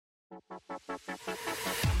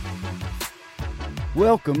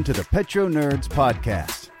Welcome to the Petro Nerds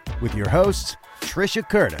Podcast with your hosts, Trisha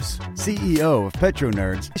Curtis, CEO of Petro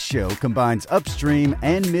Nerds. This show combines upstream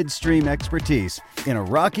and midstream expertise in a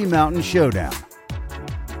Rocky Mountain showdown.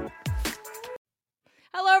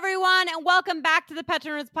 Hello, everyone, and welcome back to the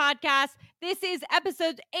Petro Nerds Podcast. This is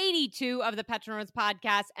episode 82 of the Petro Nerds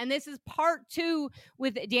Podcast, and this is part 2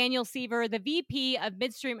 with Daniel Seaver, the VP of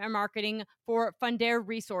Midstream and Marketing for Fundare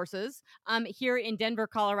Resources here in Denver,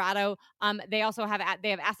 Colorado. They also have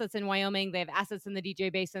assets in Wyoming. They have assets in the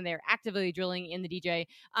DJ Basin. They're actively drilling in the DJ.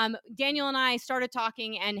 Daniel and I started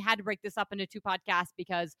talking and had to break this up into 2 podcasts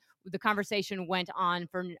because the conversation went on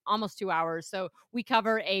for almost 2 hours. So we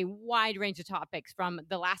cover a wide range of topics. From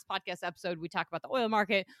the last podcast episode, we talk about the oil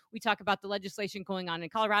market. We talk about the legislation going on in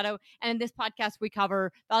Colorado. And in this podcast, we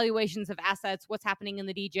cover valuations of assets, what's happening in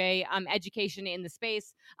the DJ, education in the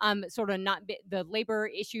space, sort of not the labor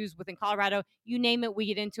issues within Colorado. You name it, we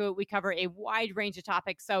get into it. We cover a wide range of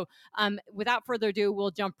topics. So without further ado,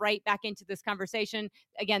 we'll jump right back into this conversation.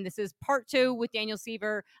 Again, this is part 2 with Daniel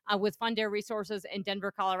Seaver with Fundare Resources in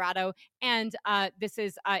Denver, Colorado. And this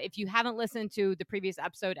is, if you haven't listened to the previous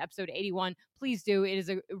episode 81, please do. It is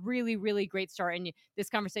a really, really great start, and this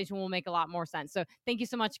conversation will make a lot more sense. So thank you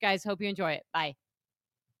so much, guys. Hope you enjoy it. Bye.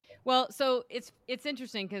 Well, so it's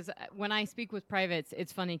interesting because when I speak with privates,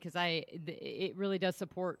 it's funny because it really does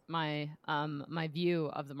support my my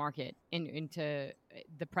view of the market into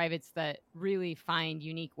the privates that really find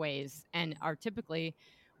unique ways and are typically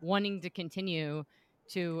wanting to continue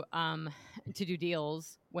to do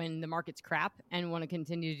deals when the market's crap and want to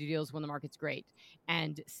continue to do deals when the market's great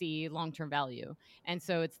and see long-term value. And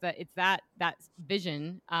so it's that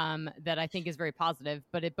vision that I think is very positive,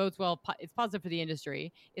 but it bodes well. It's positive for the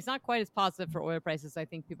industry. It's not quite as positive for oil prices, I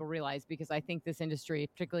think people realize, because I think this industry,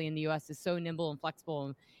 particularly in the US, is so nimble and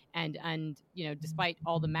flexible. And you know, despite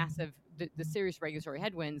all the massive, the serious regulatory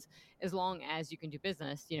headwinds, as long as you can do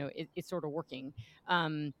business, you know, it's sort of working.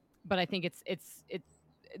 But I think it's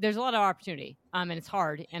there's a lot of opportunity, and it's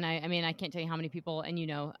hard. And I mean, I can't tell you how many people, and you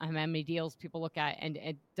know, how many deals people look at and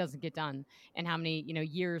it doesn't get done, and how many, you know,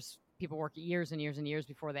 years people work years and years and years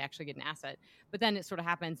before they actually get an asset. But then it sort of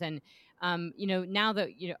happens. And, you know, now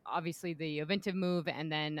that, you know, obviously the Ovintiv move and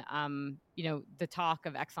then, you know, the talk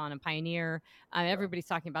of Exxon and Pioneer, everybody's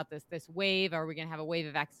talking about this wave. Are we going to have a wave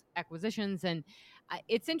of acquisitions? And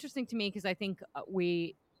it's interesting to me because I think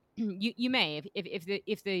you may,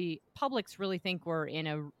 if the publics really think we're in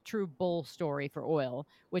a true bull story for oil,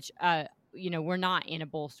 which you know, we're not in a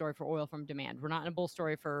bull story for oil from demand. We're not in a bull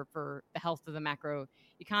story for the health of the macro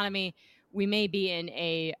economy. We may be in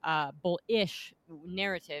a bullish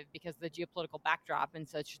narrative because of the geopolitical backdrop and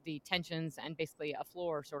such, the tensions and basically a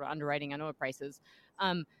floor sort of underwriting on oil prices.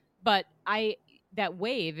 But that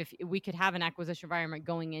wave, if we could have an acquisition environment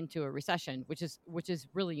going into a recession, which is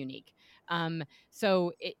really unique.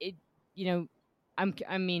 So it you know,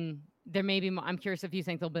 I mean, there may be more, I'm curious if you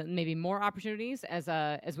think there'll be maybe more opportunities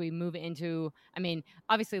as we move into, I mean,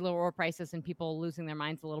 obviously lower oil prices and people losing their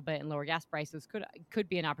minds a little bit and lower gas prices could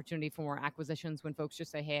be an opportunity for more acquisitions when folks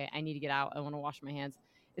just say, hey, I need to get out, I want to wash my hands,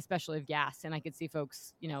 especially of gas. And I could see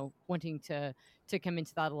folks, you know, wanting to come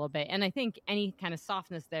into that a little bit. And I think any kind of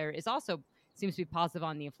softness there is also seems to be positive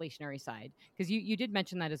on the inflationary side, because you did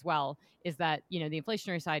mention that as well, is that, you know, the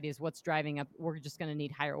inflationary side is what's driving up. We're just going to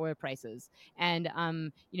need higher oil prices. And,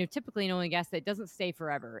 you know, typically in oil and gas, that doesn't stay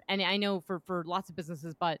forever. And I know for lots of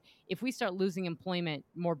businesses, but if we start losing employment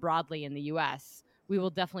more broadly in the US, we will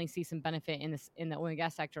definitely see some benefit in the oil and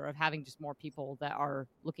gas sector of having just more people that are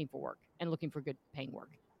looking for work and looking for good paying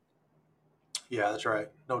work. Yeah, that's right.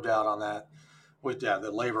 No doubt on that.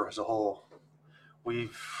 The labor as a whole.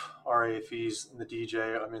 Our AFEs in the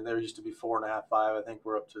DJ, I mean, there used to be 4.5, 5. I think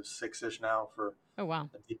we're up to 6-ish now for Oh, wow.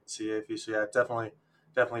 the DPC AFE. So yeah,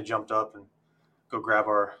 definitely jumped up. And go grab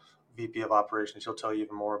our VP of operations. He'll tell you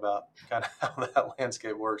even more about kind of how that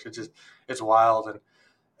landscape works. It's wild. And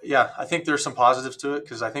yeah, I think there's some positives to it,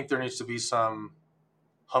 because I think there needs to be some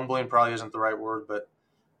humbling, probably isn't the right word, but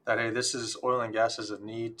that, hey, this is oil and gas is a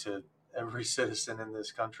need to every citizen in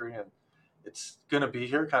this country. And it's going to be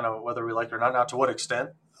here, kind of whether we like it or not. Now, to what extent,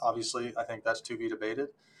 obviously, I think that's to be debated.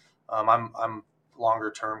 I'm longer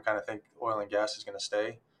term kind of think oil and gas is going to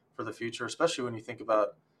stay for the future, especially when you think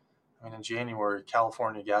about, I mean, in January,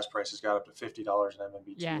 California gas prices got up to $50 an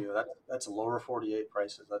MMBtu. Yeah. That's lower 48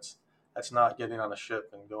 prices. That's not getting on a ship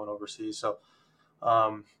and going overseas. So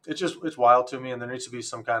it's wild to me, and there needs to be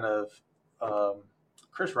some kind of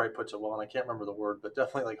Chris Wright puts it well, and I can't remember the word, but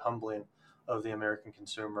definitely like humbling of the American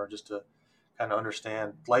consumer, just to kind of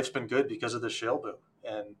understand life's been good because of the shale boom,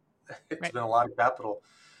 and it's been a lot of capital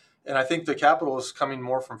And I think the capital is coming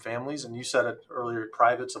more from families, and you said it earlier,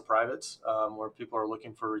 privates of privates, where people are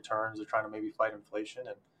looking for returns. They're trying to maybe fight inflation.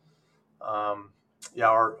 And yeah,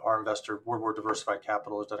 our investor, Woodward Diversified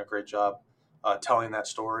Capital, has done a great job telling that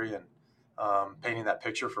story and painting that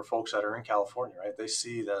picture for folks that are in California, right? They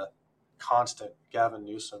see the constant Gavin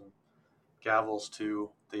Newsom gavels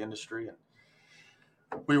to the industry, and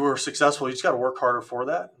we were successful. You just got to work harder for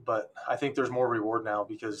that. But I think there's more reward now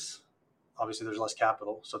because obviously there's less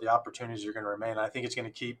capital. So the opportunities are going to remain. I think it's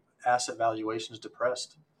going to keep asset valuations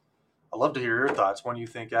depressed. I'd love to hear your thoughts. When you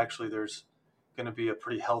think actually there's going to be a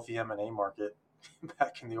pretty healthy M&A market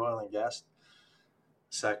back in the oil and gas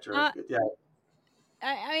sector? Yeah.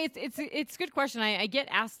 It's a good question. I get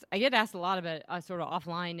asked a lot about sort of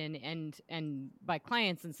offline and by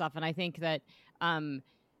clients and stuff. And I think that I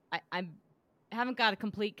haven't got a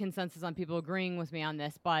complete consensus on people agreeing with me on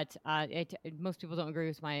this, but most people don't agree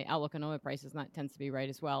with my outlook on oil prices, and that tends to be right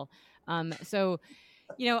as well. So,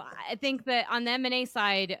 I think that on the M&A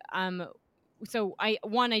side,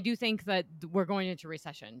 I do think that we're going into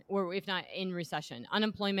recession, or if not in recession.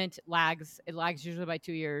 Unemployment lags. It lags usually by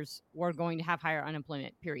 2 years. We're going to have higher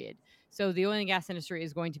unemployment, period. So the oil and gas industry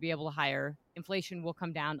is going to be able to hire. Inflation will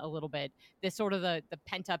come down a little bit. This sort of the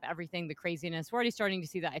pent up everything, the craziness. We're already starting to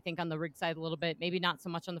see that, I think, on the rig side a little bit. Maybe not so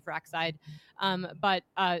much on the frac side, but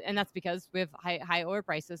that's because we have high oil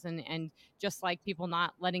prices, and just like people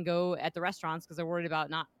not letting go at the restaurants because they're worried about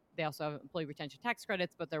not. They also have employee retention tax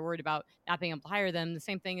credits, but they're worried about not being able to hire them. The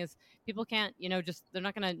same thing is people can't, they're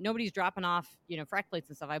not going to, nobody's dropping off, frac plates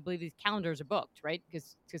and stuff. I believe these calendars are booked, right?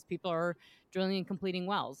 Because people are drilling and completing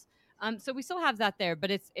wells. So we still have that there,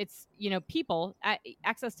 but it's people,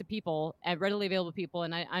 access to people, readily available people.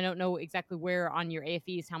 And I don't know exactly where on your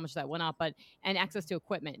AFEs, how much that went up, and access to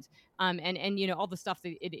equipment. And all the stuff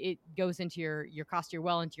that it goes into your cost of your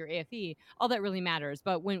well, into your AFE, all that really matters.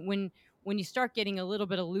 But when you start getting a little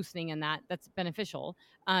bit of loosening in that, that's beneficial.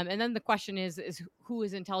 And then the question is who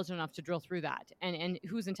is intelligent enough to drill through that, and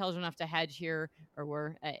who's intelligent enough to hedge here, or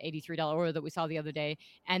we're at $83 oil that we saw the other day,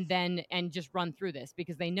 and just run through this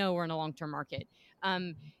because they know we're in a long-term market.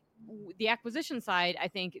 The acquisition side, I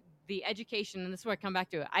think the education, and this is where I come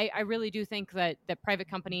back to it. I really do think that private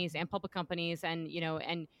companies and public companies, and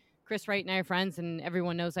Chris Wright and I are friends, and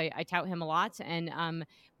everyone knows I tout him a lot.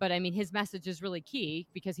 But I mean, his message is really key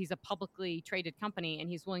because he's a publicly traded company and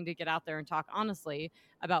he's willing to get out there and talk honestly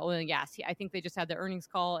about oil and gas. I think they just had their earnings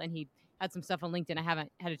call, and he had some stuff on LinkedIn. I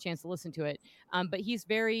haven't had a chance to listen to it, but he's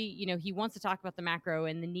very, he wants to talk about the macro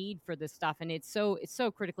and the need for this stuff, and it's so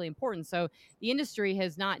critically important. So the industry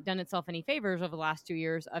has not done itself any favors over the last 2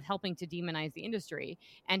 years of helping to demonize the industry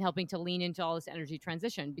and helping to lean into all this energy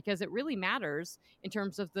transition, because it really matters in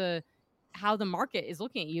terms of how the market is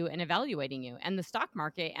looking at you and evaluating you, and the stock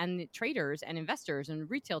market and the traders and investors and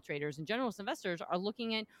retail traders and generalist investors are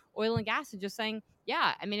looking at oil and gas and just saying,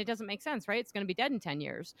 yeah, I mean, it doesn't make sense, right? It's going to be dead in 10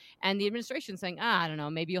 years. And the administration saying, I don't know,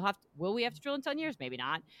 maybe will we have to drill in 10 years? Maybe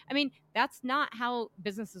not. I mean, that's not how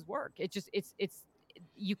businesses work. It's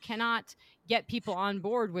you cannot get people on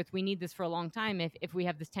board with, we need this for a long time if we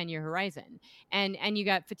have this 10-year horizon. And you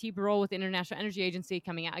got Fatih Birol with the International Energy Agency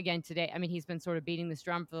coming out again today. I mean, he's been sort of beating this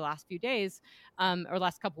drum for the last few days, or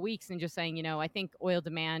last couple weeks, and just saying, I think oil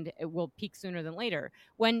demand will peak sooner than later.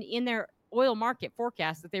 When in their oil market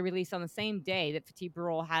forecast that they released on the same day that Fatih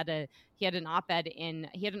Birol had an op-ed in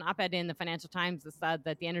the Financial Times that said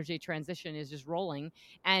that the energy transition is just rolling.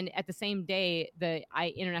 And at the same day, the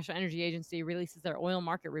International Energy Agency releases their oil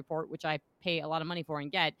market report, which I pay a lot of money for and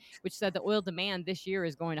get, which said the oil demand this year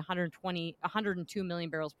is going to 102 million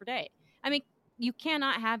barrels per day. I mean, you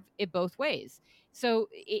cannot have it both ways. So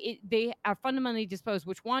they are fundamentally disposed,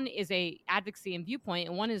 which one is a advocacy and viewpoint,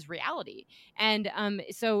 and one is reality. And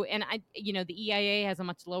the EIA has a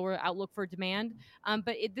much lower outlook for demand.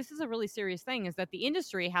 But this is a really serious thing, is that the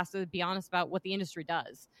industry has to be honest about what the industry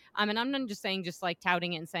does. And I'm not just saying, just like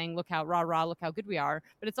touting it and saying, look how rah, look how good we are.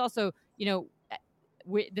 But it's also,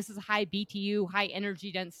 this is high BTU, high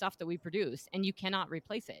energy dense stuff that we produce, and you cannot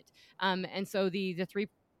replace it. And so the three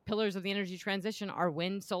pillars of the energy transition are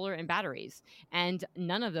wind, solar, and batteries. And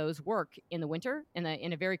none of those work in the winter, in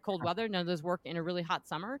a very cold weather. None of those work in a really hot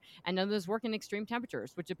summer, and none of those work in extreme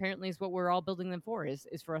temperatures, which apparently is what we're all building them for, is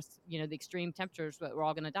for us, the extreme temperatures that we're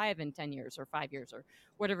all going to die of in 10 years or 5 years or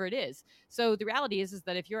whatever it is. So the reality is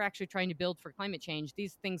that if you're actually trying to build for climate change,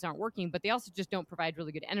 these things aren't working, but they also just don't provide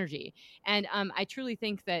really good energy. And I truly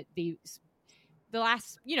think that the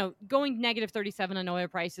last, going negative 37 on oil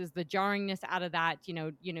prices, the jarringness out of that,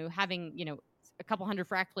 having, a couple hundred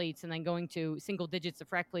frac fleets and then going to single digits of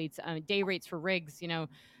frac fleets, day rates for rigs,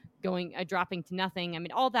 going dropping to nothing. I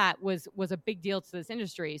mean, all that was a big deal to this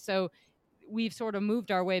industry. So we've sort of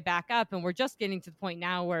moved our way back up, and we're just getting to the point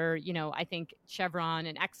now where, I think Chevron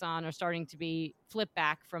and Exxon are starting to be flipped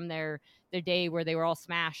back from their day where they were all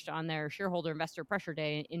smashed on their shareholder investor pressure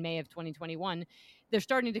day in May of 2021. They're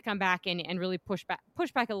starting to come back and really push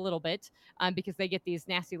back a little bit, because they get these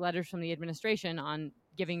nasty letters from the administration on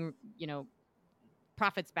giving,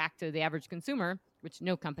 profits back to the average consumer, which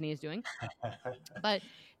no company is doing. But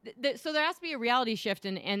so there has to be a reality shift,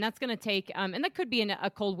 and that's going to take, and that could be a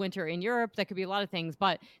cold winter in Europe. That could be a lot of things,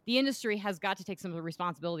 but the industry has got to take some of the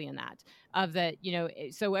responsibility in that. Of that,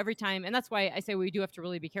 so every time, and that's why I say we do have to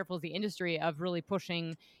really be careful as the industry of really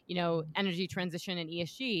pushing, energy transition and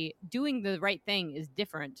ESG. Doing the right thing is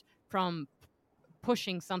different from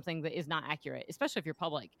pushing something that is not accurate, especially if you're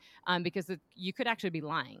public, because you could actually be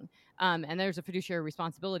lying, and there's a fiduciary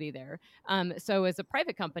responsibility there. So as a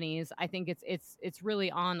private companies, I think it's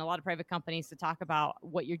really on a lot of private companies to talk about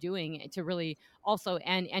what you're doing, to really also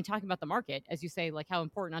and talking about the market, as you say, like how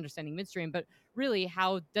important understanding midstream, but really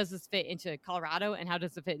how does this fit into Colorado and how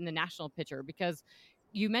does it fit in the national picture? Because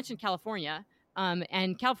you mentioned California.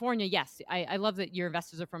 And California, yes, I love that your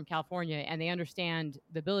investors are from California and they understand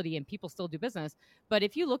the ability, and people still do business. But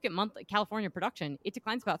if you look at monthly California production, it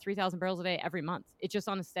declines about 3,000 barrels a day every month. It's just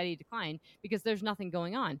on a steady decline because there's nothing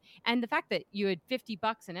going on. And the fact that you had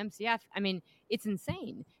 $50 an MCF, I mean, it's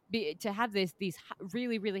insane to have these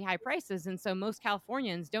really, really high prices. And so most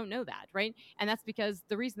Californians don't know that, right? And that's because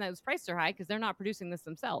the reason that those prices are high because they're not producing this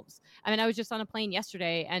themselves. I mean, I was just on a plane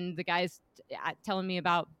yesterday, and the guys telling me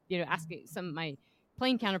about, asking my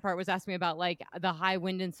plane counterpart was asking me about like the high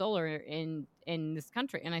wind and solar in this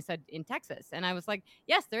country, and I said in Texas, and I was like,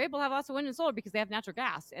 yes, they're able to have lots of wind and solar because they have natural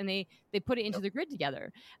gas and they put it into the grid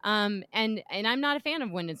together. And I'm not a fan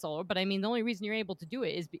of wind and solar, but I mean the only reason you're able to do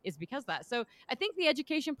it is because of that. So I think the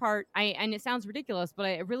education part, and it sounds ridiculous, but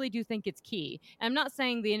I really do think it's key. And I'm not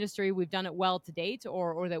saying the industry we've done it well to date,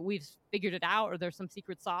 or that we've figured it out, or there's some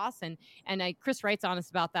secret sauce. And Chris Wright's honest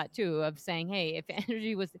about that too, of saying, hey,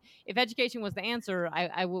 if education was the answer,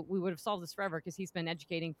 we would have solved this forever, because he's been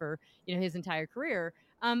educating for his entire career.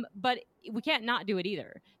 But we can't not do it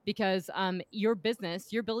either, because your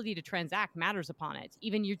business, your ability to transact matters upon it.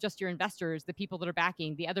 Even your investors, the people that are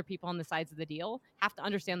backing, the other people on the sides of the deal have to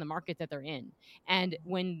understand the market that they're in. And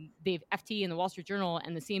when the FT and the Wall Street Journal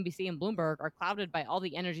and the CNBC and Bloomberg are clouded by all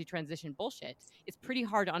the energy transition bullshit, it's pretty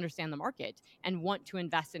hard to understand the market and want to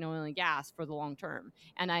invest in oil and gas for the long term.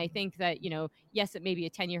 And I think that, yes, it may be a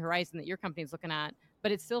 10-year horizon that your company is looking at,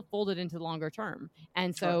 but it's still folded into the longer term.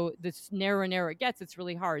 And so the narrower it gets, it's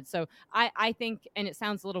really hard. So I think, and it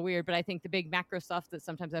sounds a little weird, but I think the big macro stuff that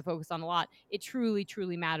sometimes I focus on a lot, it truly,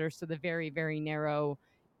 truly matters to the very, very narrow,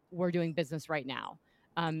 we're doing business right now.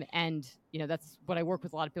 And, that's what I work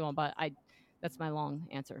with a lot of people on, but that's my long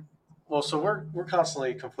answer. Well, so we're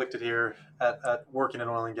constantly conflicted here at working in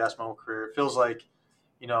oil and gas my whole career. It feels like,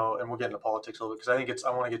 and we'll get into politics a little bit, because I think I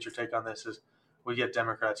want to get your take on this, is we get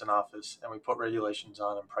Democrats in office and we put regulations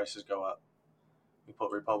on and prices go up. We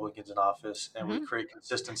put Republicans in office and we create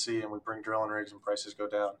consistency and we bring drilling rigs and prices go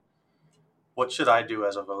down. What should I do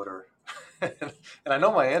as a voter? And I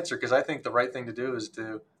know my answer, because I think the right thing to do is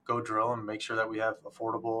to go drill and make sure that we have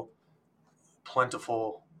affordable,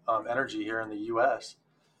 plentiful energy here in the U.S.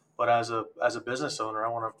 But as a business owner, I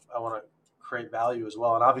want to create value as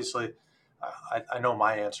well. And obviously, I know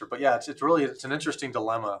my answer. But yeah, it's an interesting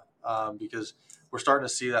dilemma, because we're starting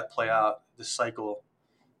to see that play out, this cycle,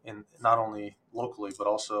 in not only locally but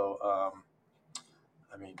also,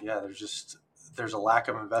 there's a lack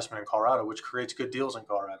of investment in Colorado, which creates good deals in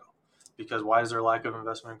Colorado. Because why is there a lack of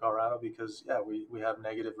investment in Colorado? Because we have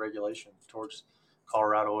negative regulation towards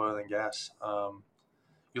Colorado oil and gas.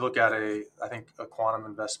 You look at I think a quantum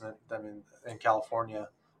investment, in California,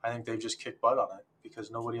 I think they've just kicked butt on it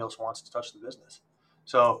because nobody else wants to touch the business.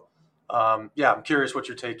 So, I'm curious what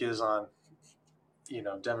your take is on,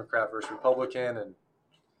 Democrat versus Republican, and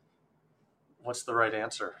what's the right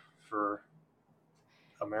answer for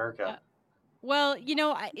America? Well,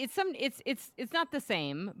 it's not the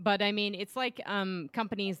same, but I mean, it's like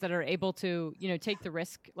companies that are able to, take the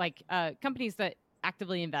risk, like companies that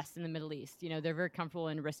actively invest in the Middle East. They're very comfortable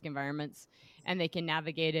in risk environments and they can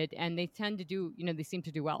navigate it, and they tend to do, they seem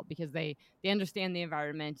to do well because they understand the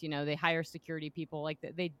environment. They hire security people, like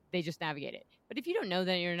they just navigate it. But if you don't know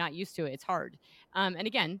that, you're not used to it, it's hard. And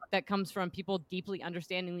again, that comes from people deeply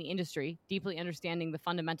understanding the industry, deeply understanding the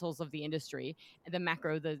fundamentals of the industry, the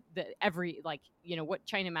macro, the every, like, what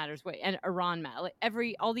China matters, what and Iran matters,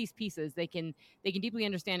 like all these pieces, they can deeply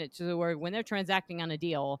understand it to where when they're transacting on a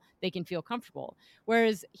deal, they can feel comfortable.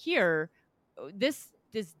 Whereas here, this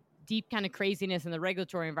deep kind of craziness in the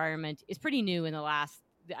regulatory environment is pretty new in the last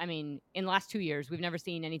 2 years. We've never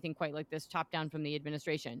seen anything quite like this top down from the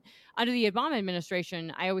administration. Under the Obama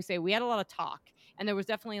administration, I always say we had a lot of talk, and there was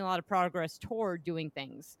definitely a lot of progress toward doing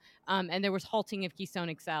things. And there was halting of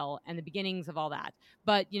Keystone XL and the beginnings of all that.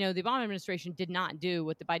 But, the Obama administration did not do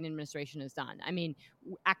what the Biden administration has done.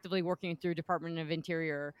 Actively working through Department of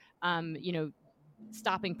Interior,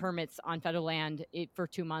 stopping permits on federal land for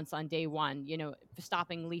 2 months on day one,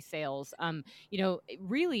 stopping lease sales,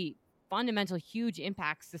 really fundamental, huge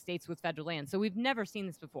impacts to states with federal land. So we've never seen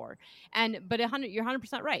this before. But you're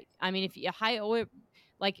 100% right. If you high oil,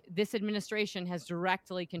 like this administration has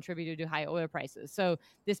directly contributed to high oil prices. So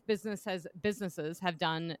businesses have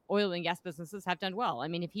done, oil and gas businesses have done well.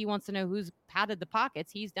 If he wants to know who's padded the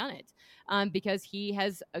pockets, he's done it because he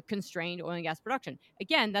has constrained oil and gas production.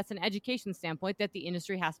 Again, that's an education standpoint that the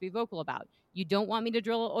industry has to be vocal about. You don't want me to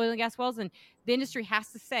drill oil and gas wells, and the industry has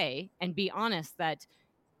to say and be honest that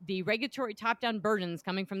the regulatory top-down burdens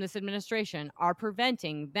coming from this administration are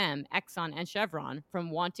preventing them, Exxon and Chevron, from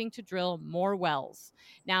wanting to drill more wells.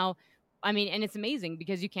 Now, and it's amazing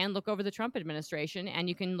because you can look over the Trump administration and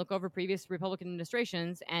you can look over previous Republican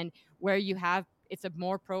administrations, and where you have, it's a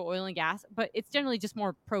more pro-oil and gas, but it's generally just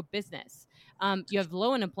more pro-business. You have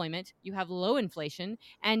low unemployment, you have low inflation,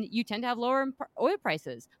 and you tend to have lower oil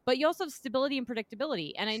prices. But you also have stability and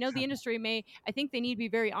predictability. And I know the industry I think they need to be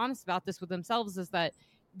very honest about this with themselves, is that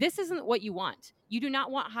this isn't what you want. You do not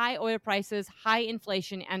want high oil prices, high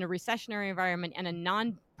inflation, and a recessionary environment and a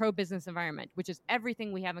non-pro-business environment, which is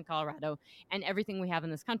everything we have in Colorado and everything we have in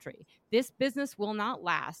this country. This business will not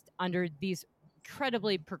last under these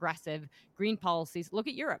incredibly progressive green policies. Look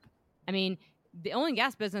at Europe. The oil and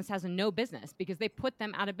gas business has no business because they put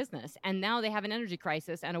them out of business. And now they have an energy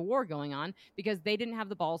crisis and a war going on because they didn't have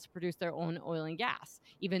the balls to produce their own oil and gas,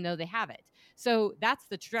 even though they have it. So that's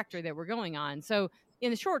the trajectory that we're going on. So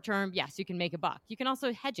in the short term, yes, you can make a buck. You can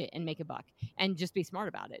also hedge it and make a buck and just be smart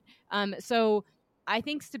about it. So I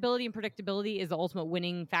think stability and predictability is the ultimate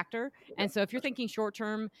winning factor. And so if you're thinking short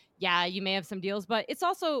term, yeah, you may have some deals, but it's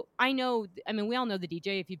also, we all know the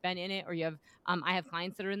DJ if you've been in it, or you have, I have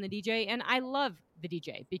clients that are in the DJ, and I love the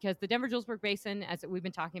DJ because the Denver-Julesburg Basin, as we've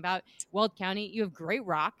been talking about, Weld County, you have great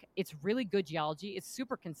rock. It's really good geology. It's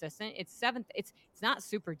super consistent. It's not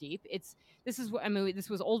super deep. This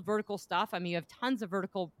was old vertical stuff. You have tons of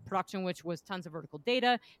vertical production, which was tons of vertical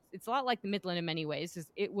data. It's a lot like the Midland in many ways.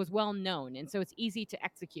 It was well known, and so it's easy to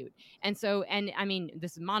execute. And so,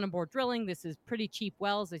 this is monobore drilling. This is pretty cheap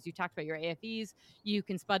wells, as you talked about your AFEs. You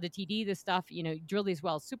can spud to TD this stuff. Drill these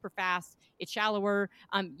wells super fast. It's shallower.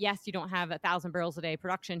 Yes, you don't have 1,000 barrels a day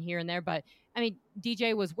production here and there, but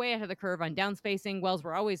DJ was way ahead of the curve on downspacing. Wells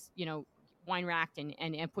were always, wine racked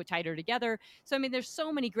and put tighter together. So there's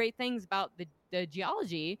so many great things about the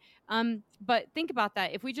geology. But think about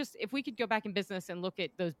that. If we could go back in business and look at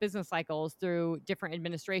those business cycles through different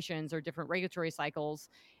administrations or different regulatory cycles,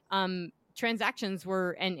 transactions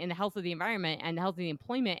were, and the health of the environment and the health of the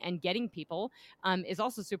employment and getting people is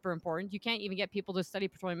also super important. You can't even get people to study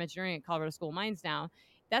petroleum engineering at Colorado School of Mines now.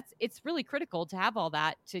 It's really critical to have all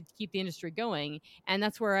that to keep the industry going. And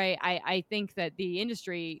that's where I think that the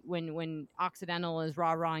industry, when Occidental is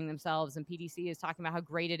rah-rahing themselves and PDC is talking about how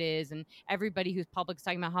great it is and everybody who's public is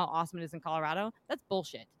talking about how awesome it is in Colorado, that's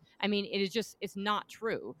bullshit. It's not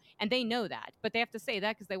true. And they know that, but they have to say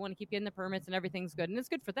that because they want to keep getting the permits and everything's good. And it's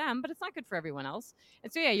good for them, but it's not good for everyone else.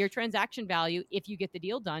 And so, yeah, your transaction value, if you get the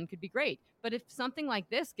deal done, could be great. But if something like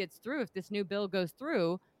this gets through, if this new bill goes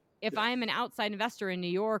through, if I'm an outside investor in New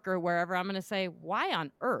York or wherever, I'm going to say, why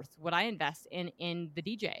on earth would I invest in the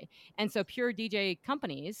DJ? And so pure DJ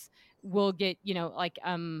companies will get,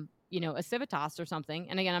 a Civitas or something.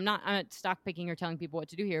 And again, I'm not stock picking or telling people what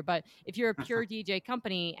to do here, but if you're a pure DJ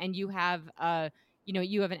company and you have,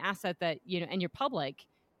 you have an asset that, and you're public,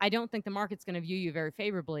 I don't think the market's going to view you very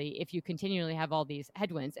favorably if you continually have all these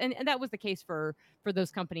headwinds. And that was the case for those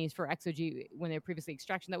companies, for XOG when they were previously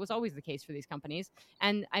Extraction. That was always the case for these companies.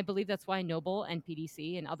 And I believe that's why Noble and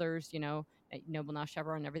PDC and others, Noble now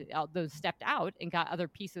Chevron and everything, those stepped out and got other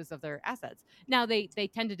pieces of their assets. Now they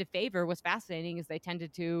tended to favor, what's fascinating is they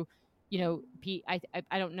tended to, I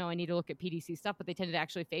don't know, I need to look at PDC stuff, but they tended to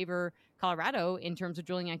actually favor Colorado in terms of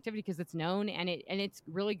drilling activity because it's known and it's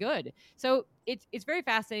really good. So it's very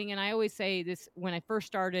fascinating. And I always say this, when I first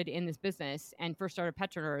started in this business and first started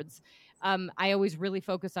PetroNerds, I always really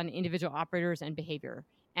focused on individual operators and behavior.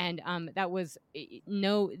 And that was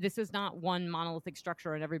this is not one monolithic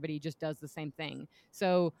structure and everybody just does the same thing.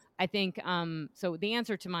 So I think so the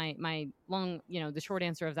answer to my long, the short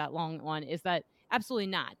answer of that long one is that Absolutely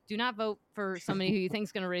not. Do not vote for somebody who you think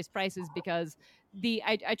is going to raise prices, because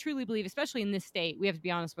I truly believe, especially in this state, we have to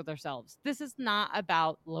be honest with ourselves. This is not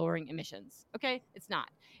about lowering emissions. Okay, it's not.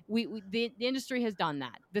 The industry has done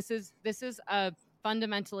that. This is a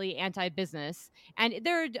fundamentally anti-business, and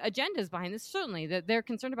there are agendas behind this, certainly, that they're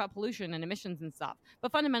concerned about pollution and emissions and stuff,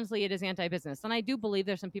 but fundamentally it is anti-business. And I do believe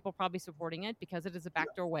there's some people probably supporting it because it is a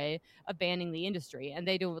backdoor way of banning the industry, and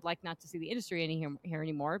they would like not to see the industry here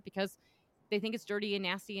anymore, because they think it's dirty and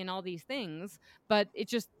nasty and all these things. But it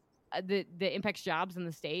just the impacts jobs in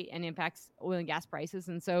the state and impacts oil and gas prices.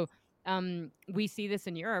 And so we see this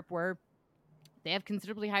in Europe, where they have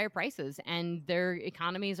considerably higher prices and their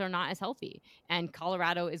economies are not as healthy. And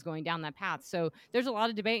Colorado is going down that path. So there's a lot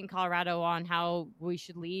of debate in Colorado on how we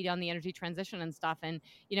should lead on the energy transition and stuff. And,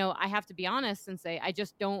 I have to be honest and say, I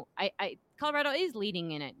just don't, Colorado is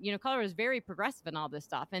leading in it. Colorado is very progressive in all this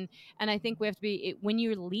stuff. And I think we have to be, when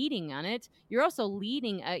you're leading on it, you're also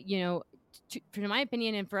leading, for my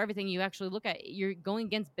opinion, and for everything you actually look at, you're going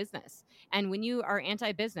against business. And when you are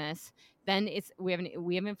anti-business, then we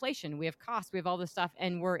have inflation, we have costs, we have all this stuff,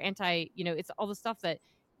 and we're anti, it's all the stuff that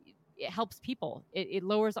it helps people. It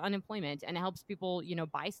lowers unemployment and it helps people,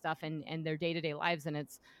 buy stuff and their day-to-day lives. And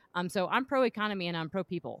it's so I'm pro economy and I'm pro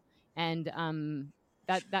people, and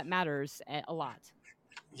that matters a lot.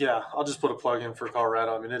 Yeah, I'll just put a plug in for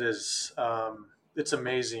Colorado. I mean, it is it's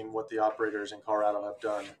amazing what the operators in Colorado have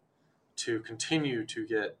done to continue to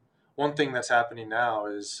get. One thing that's happening now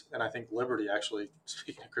is, and I think Liberty actually,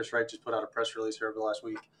 speaking of Chris Wright, just put out a press release here over the last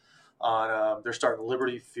week on they're starting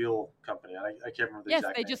Liberty Fuel Company. I can't remember the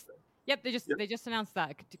exact name. They just announced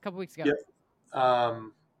that a couple weeks ago. Yep.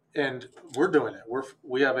 And we're doing it.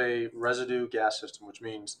 We have a residue gas system, which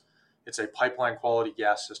means it's a pipeline quality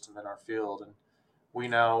gas system in our field, and we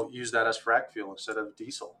now use that as frac fuel instead of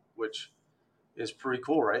diesel, which is pretty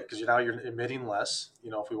cool, right? Because now you're emitting less,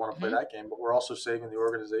 if we want to play that game, but we're also saving the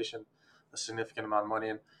organization a significant amount of money.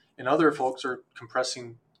 And other folks are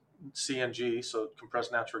compressing CNG, so compressed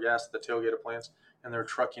natural gas at the tailgate of plants, and they're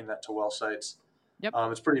trucking that to well sites. Yep.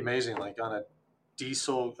 It's pretty amazing. Like on a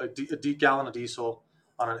diesel, a gallon of diesel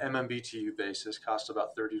on an MMBTU basis costs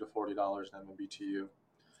about $30 to $40 an MMBTU.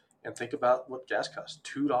 And think about what gas costs,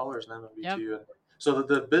 $2 an MMBTU. Yep. So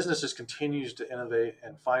the business just continues to innovate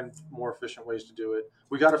and find more efficient ways to do it.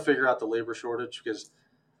 We got to figure out the labor shortage, because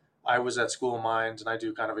I was at School of Mines and I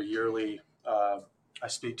do kind of a yearly, I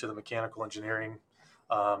speak to the mechanical engineering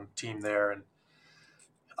team there, and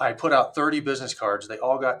I put out 30 business cards. They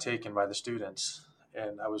all got taken by the students,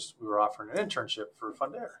 and we were offering an internship for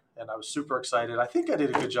Fundare, and I was super excited. I think I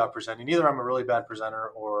did a good job presenting. Either I'm a really bad presenter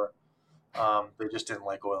or they just didn't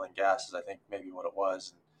like oil and gas, is I think maybe what it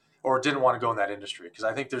was. Or didn't want to go in that industry, because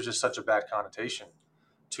I think there's just such a bad connotation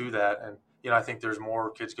to that. And, I think there's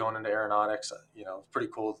more kids going into aeronautics. It's pretty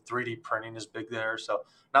cool. 3D printing is big there. So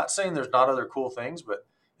not saying there's not other cool things, but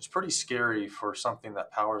it's pretty scary for something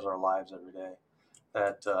that powers our lives every day.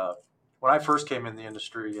 That when I first came in the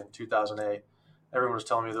industry in 2008, everyone was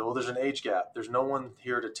telling me that, well, there's an age gap. There's no one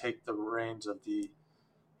here to take the reins of the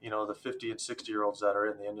 50 and 60-year-olds that are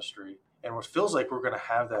in the industry. And it feels like we're going to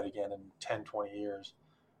have that again in 10, 20 years.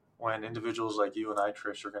 When individuals like you and I,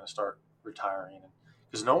 Trish, are going to start retiring,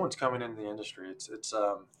 because no one's coming into the industry.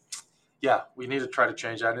 We need to try to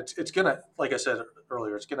change that. And it's going to, like I said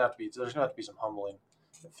earlier, there's going to have to be some humbling,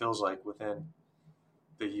 it feels like, within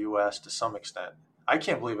the U.S. to some extent. I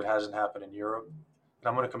can't believe it hasn't happened in Europe. And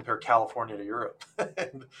I'm going to compare California to Europe.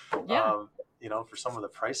 And, for some of the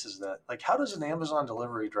prices that, like, how does an Amazon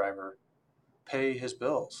delivery driver pay his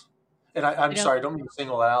bills? And I'm sorry, I don't mean to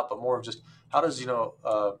single that out, but more of just, how does,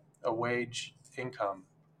 a wage income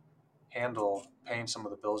handle paying some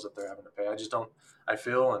of the bills that they're having to pay? I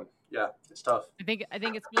feel, and it's tough. I think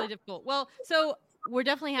it's really difficult. Well, so we're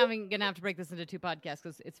definitely gonna have to break this into 2 podcasts,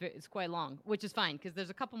 because it's quite long, which is fine, because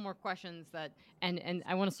there's a couple more questions that, and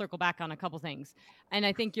I want to circle back on a couple things. And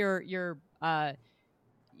I think you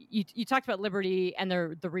talked about Liberty and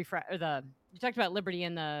you talked about Liberty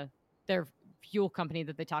and their fuel company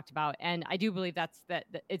that they talked about, and I do believe that's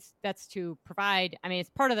to provide. I mean, it's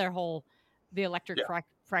part of their whole the electric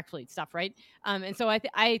frac fleet stuff, right? And so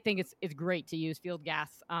I think it's great to use field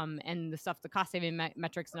gas and the stuff, the cost saving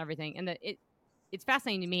metrics and everything, and it's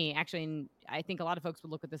fascinating to me, actually. And I think a lot of folks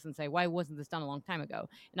would look at this and say, why wasn't this done a long time ago?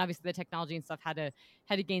 And obviously the technology and stuff had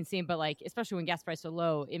to gain steam, but like, especially when gas prices are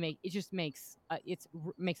low, it just makes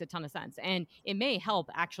a ton of sense. And it may help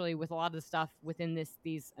actually with a lot of the stuff within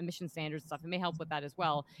these emission standards and stuff. It may help with that as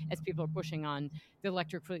well, as people are pushing on the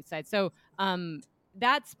electric fleet side. So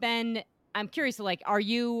that's been I'm curious, like, are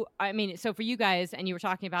you, I mean, so for you guys, and you were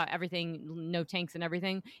talking about everything, no tanks and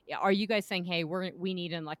everything, are you guys saying, hey, we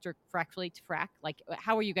need an electric frac fleet to frac? Like,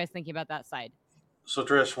 how are you guys thinking about that side? So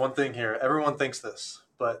Trish, one thing here, everyone thinks this,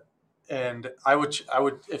 but and I would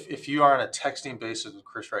if you are on a texting basis with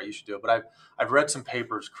Chris Wright, you should do it. But I've read some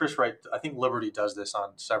papers. Chris Wright, I think Liberty does this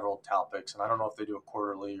on several topics, and I don't know if they do it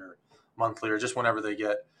quarterly or monthly or just whenever they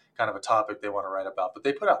get kind of a topic they want to write about. But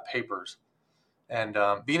they put out papers, and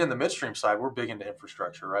being in the midstream side, we're big into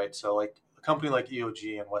infrastructure, right? So like a company like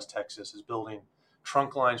EOG in West Texas is building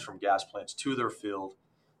trunk lines from gas plants to their field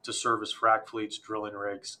to service frac fleets, drilling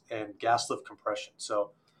rigs, and gas lift compression.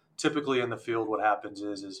 So typically in the field, what happens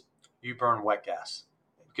is you burn wet gas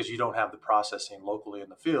because you don't have the processing locally in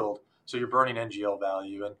the field. So you're burning NGL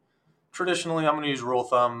value. And traditionally, I'm going to use rule of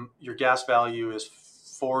thumb, your gas value is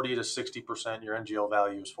 40 to 60%. Your NGL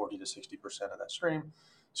value is 40 to 60% of that stream.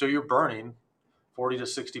 So you're burning 40 to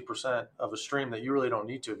 60% of a stream that you really don't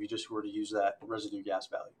need to if you just were to use that residue gas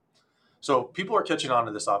value. So people are catching on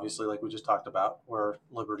to this, obviously, like we just talked about, where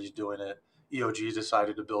Liberty's doing it. EOG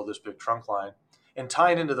decided to build this big trunk line and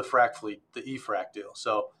tie it into the frac fleet, the e-frac deal.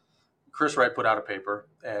 So Chris Wright put out a paper,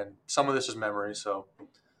 and some of this is memory. So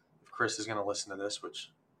if Chris is going to listen to this,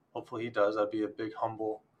 which hopefully he does, that'd be a big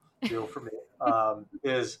humble deal for me.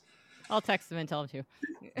 Is I'll text him and tell him to.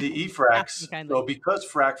 the e-fracs. So because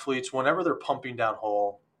frac fleets, whenever they're pumping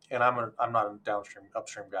downhole, and I'm not a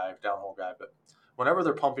upstream guy, downhole guy, but whenever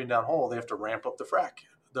they're pumping downhole, they have to ramp up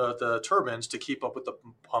the turbines to keep up with the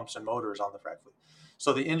pumps and motors on the frac fleet.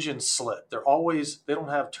 So the engines slip. They don't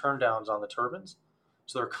have turn downs on the turbines.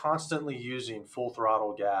 So they're constantly using full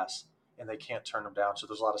throttle gas and they can't turn them down. So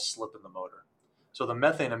there's a lot of slip in the motor. So the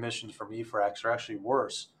methane emissions from e-fracs are actually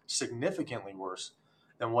worse, significantly worse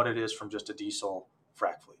than what it is from just a diesel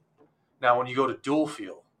frac fleet. Now, when you go to dual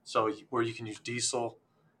fuel, so where you can use diesel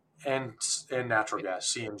and natural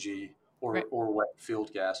gas, CNG, or wet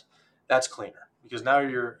field gas, that's cleaner because now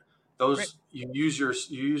you use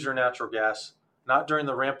your natural gas not during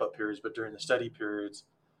the ramp up periods but during the steady periods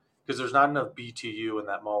because there's not enough BTU in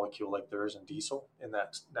that molecule like there is in diesel in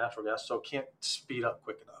that natural gas, so it can't speed up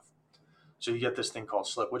quick enough. So you get this thing called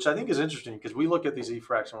slip, which I think is interesting because we look at these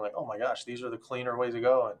e-fracs and we're like, oh my gosh, these are the cleaner ways to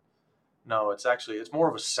go. And no, it's more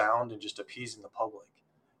of a sound and just appeasing the public.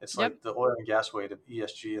 It's like the oil and gas way to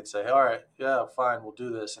ESG and say, all right, yeah, fine, we'll do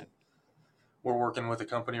this. And we're working with a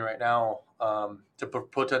company right now to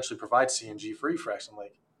potentially provide CNG for e-fracs. I'm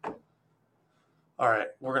like, all right,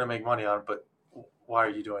 we're going to make money on it, but why are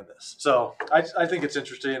you doing this? So I think it's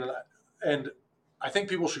interesting. And I think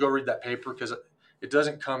people should go read that paper because it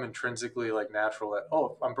doesn't come intrinsically like natural that,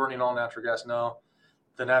 oh, I'm burning all natural gas. No,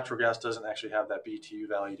 the natural gas doesn't actually have that BTU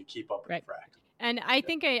value to keep up with the frac. And I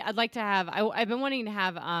think I'd like to have. I've been wanting to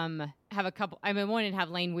have a couple. I've been wanting to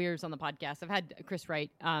have Lane Weirs on the podcast. I've had Chris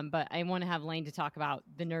Wright, but I want to have Lane to talk about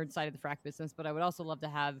the nerd side of the frac business. But I would also love to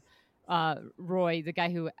have Roy, the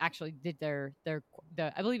guy who actually did the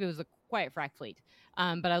I believe it was a quiet frac fleet.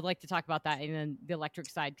 But I'd like to talk about that and then the electric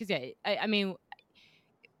side because I mean.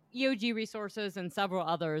 EOG Resources and several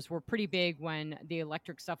others were pretty big when the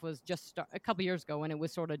electric stuff was just a couple years ago when it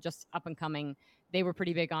was sort of just up and coming. They were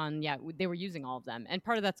pretty big on, they were using all of them. And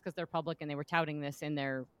part of that's because they're public and they were touting this in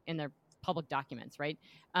their public documents, right?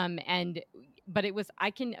 But it was,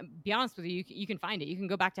 I can be honest with you, you can find it. You can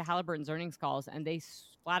go back to Halliburton's earnings calls and they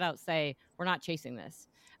flat out say, we're not chasing this.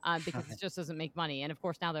 Because it just doesn't make money. And of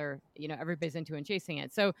course, now they're, everybody's into and chasing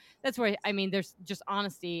it. So that's where, I mean, there's just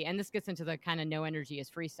honesty. And this gets into the kind of no energy is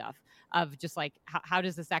free stuff of just like, how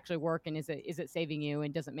does this actually work? And is it saving you?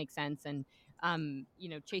 And does it make sense? And,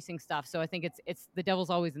 chasing stuff. So I think it's the devil's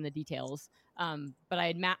always in the details. But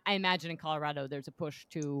I imagine in Colorado, there's a push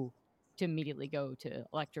to immediately go to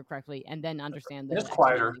electric correctly and then understand that it's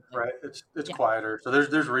quieter, right? It's quieter. So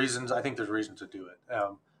there's reasons. I think there's reasons to do it.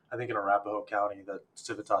 I think in Arapahoe County, that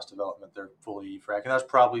Civitas development, they're fully e-frac. And that's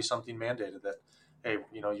probably something mandated that, hey,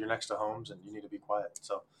 you're next to homes and you need to be quiet.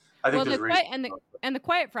 So I think there's reasons. And the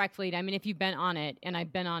quiet frac fleet, I mean, if you've been on it, and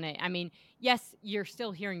I've been on it, I mean, yes, you're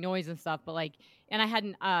still hearing noise and stuff, but like, and I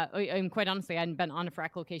hadn't, quite honestly, I hadn't been on a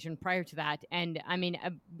frac location prior to that. And I mean,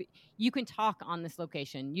 you can talk on this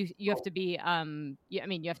location. You have to be,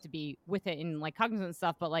 you have to be with it and like cognizant and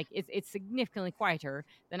stuff, but like it's significantly quieter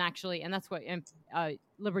than actually, and that's what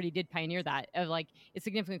Liberty did pioneer that of like, it's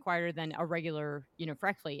significantly quieter than a regular,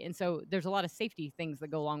 frac fleet. And so there's a lot of safety things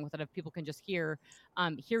that go along with it if people can just hear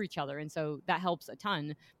each other. And so that helps a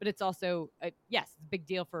ton, but it's also, yes, it's a big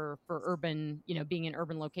deal for urban urban, being in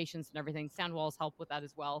urban locations and everything. Sound walls help with that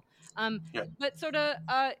as well. Yeah. But sort of,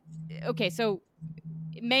 okay, so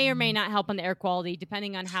it may or may not help on the air quality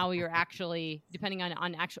depending on how you're actually depending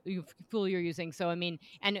on actual fuel you're using. So I mean,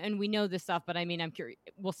 and we know this stuff, but I mean, I'm curious,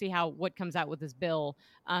 we'll see what comes out with this bill,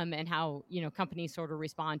 and how companies sort of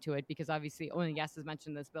respond to it, because obviously oil and gas has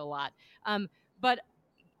mentioned this bill a lot. But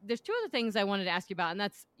there's two other things I wanted to ask you about, and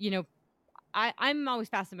that's I'm always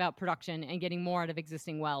fascinated about production and getting more out of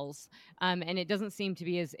existing wells. And it doesn't seem to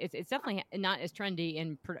be it's definitely not as trendy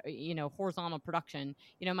in, horizontal production.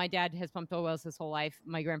 My dad has pumped oil wells his whole life.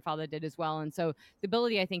 My grandfather did as well. And so the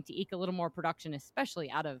ability, I think, to eke a little more production,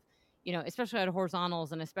 especially out of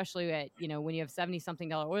horizontals, and especially at, when you have 70 something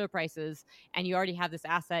dollar oil prices and you already have this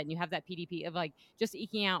asset and you have that PDP of like just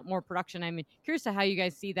eking out more production. I'm curious to how you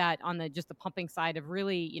guys see that on just the pumping side of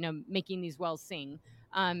really, making these wells sing.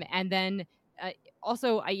 And then,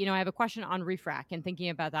 also, I have a question on refrac and thinking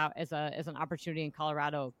about that as an opportunity in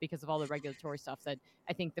Colorado because of all the regulatory stuff. That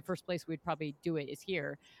I think the first place we'd probably do it is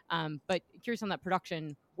here. But curious on that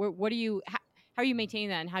production. What do you? How are you maintaining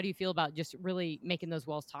that, and how do you feel about just really making those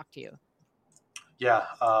wells talk to you? Yeah.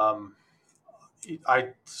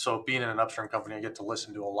 So being in an upstream company, I get to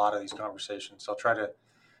listen to a lot of these conversations. So I'll try to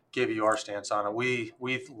give you our stance on it. We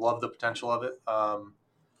love the potential of it.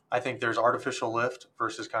 I think there's artificial lift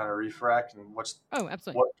versus kind of refract, and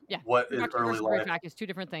Absolutely. Yeah. what is Production early versus life. refrac is two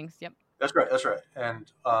different things. Yep. That's right. That's right.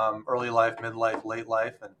 And early life, midlife, late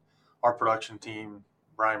life, and our production team,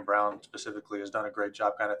 Brian Brown specifically, has done a great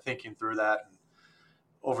job kind of thinking through that. And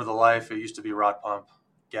over the life, it used to be rod pump,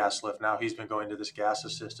 gas lift. Now he's been going to this gas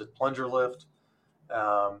assisted plunger lift,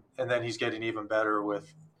 and then he's getting even better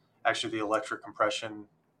with actually the electric compression.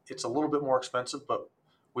 It's a little bit more expensive, but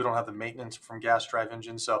we don't have the maintenance from gas drive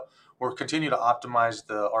engines. So we're continuing to optimize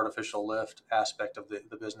the artificial lift aspect of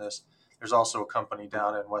the business. There's also a company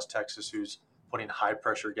down in West Texas who's putting high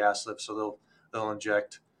pressure gas lift. So they'll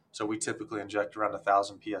inject. So we typically inject around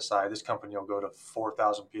 1,000 psi. This company will go to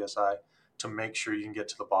 4,000 psi to make sure you can get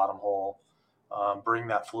to the bottom hole, bring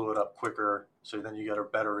that fluid up quicker, so then you get a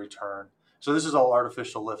better return. So this is all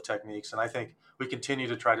artificial lift techniques, and I think we continue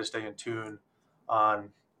to try to stay in tune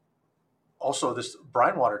on. Also, this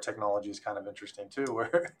brine water technology is kind of interesting too,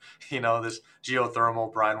 where this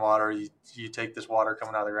geothermal brine water, you take this water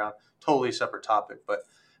coming out of the ground, totally separate topic, but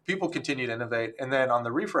people continue to innovate. And then on the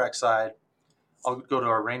refrac side, I'll go to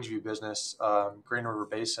our Rangeview business, Green River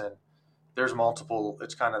Basin. There's multiple.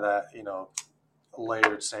 It's kind of that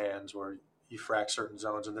layered sands where you frac certain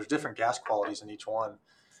zones, and there's different gas qualities in each one.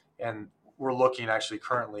 And we're looking actually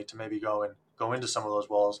currently to maybe go into some of those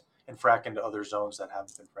wells and frac into other zones that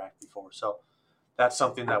haven't been fracked before. So that's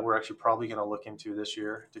something that we're actually probably going to look into this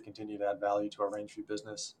year to continue to add value to our Rangeview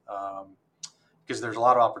business, because there's a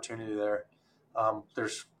lot of opportunity there.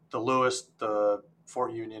 There's the Lewis, the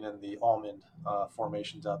Fort Union, and the Almond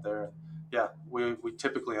formations out there. Yeah, we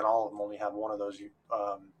typically in all of them only have one of those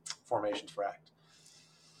formations fracked.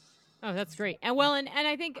 Oh, that's great. And well, and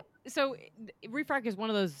I think so. Refrac is one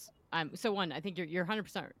of those. I think you're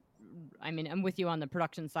 100%. I mean, I'm with you on the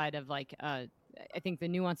production side of like. I think the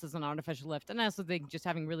nuances on artificial lift, and I also think just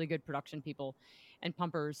having really good production people and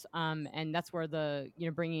pumpers. And that's where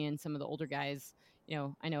bringing in some of the older guys.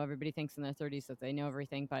 I know everybody thinks in their 30s that they know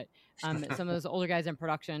everything, but some of those older guys in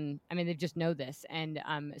production, I mean, they just know this, and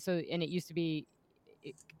it used to be.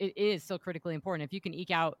 It is still critically important. If you can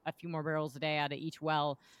eke out a few more barrels a day out of each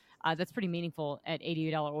well, that's pretty meaningful at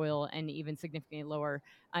 $88 oil and even significantly lower,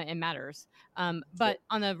 and matters. But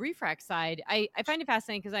on the refrac side, I find it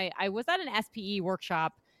fascinating because I was at an SPE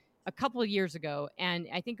workshop a couple of years ago, and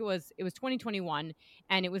I think it was 2021,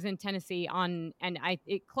 and it was in Tennessee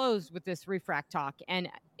it closed with this refrac talk. And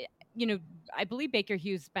I believe Baker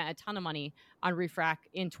Hughes spent a ton of money on refrac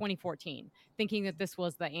in 2014, thinking that this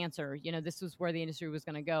was the answer. This was where the industry was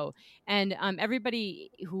going to go. And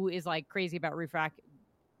everybody who is like crazy about refrac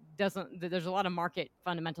there's a lot of market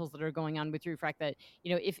fundamentals that are going on with refrac that,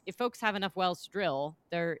 if folks have enough wells to drill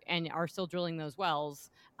and are still drilling those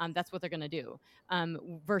wells, that's what they're going to do,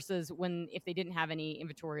 versus if they didn't have any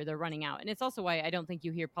inventory, they're running out. And it's also why I don't think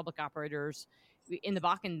you hear public operators in the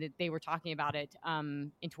Bakken that they were talking about it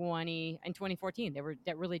in 2014. They were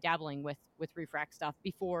really dabbling with refrac stuff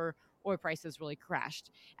before oil prices really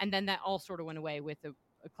crashed, and then that all sort of went away with the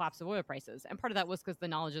collapse of oil prices. And part of that was because the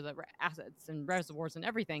knowledge of the assets and reservoirs and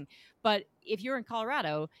everything. But if you're in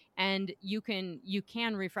Colorado and you can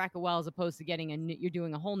refrac a well as opposed to you're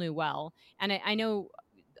doing a whole new well. And I know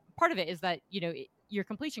part of it is that, your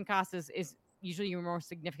completion cost is usually your more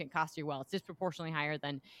significant cost of your well. It's disproportionately higher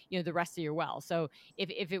than, the rest of your well. So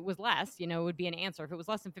if it was less, it would be an answer. If it was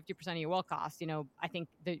less than 50% of your well cost, I think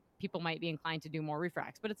that people might be inclined to do more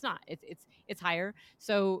refracts, but it's not. It's higher.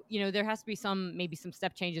 So, there has to be maybe some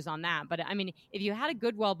step changes on that. But I mean, if you had a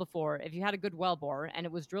good well before, if you had a good well bore and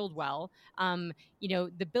it was drilled well,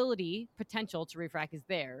 the potential to refract is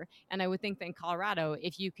there. And I would think that in Colorado,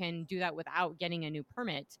 if you can do that without getting a new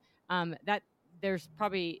permit,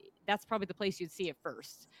 that's probably the place you'd see it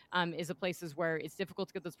first, is the places where it's difficult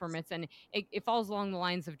to get those permits. And it falls along the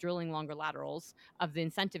lines of drilling longer laterals, of the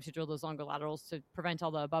incentive to drill those longer laterals to prevent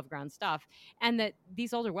all the above ground stuff. And that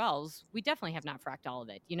these older wells, we definitely have not fracked all of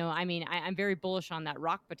it. I mean, I'm very bullish on that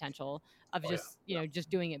rock potential of just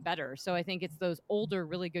doing it better. So I think it's those older,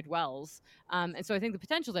 really good wells. And so I think the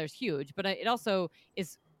potential there is huge, but it also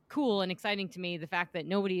is cool and exciting to me, the fact that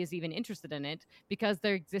nobody is even interested in it because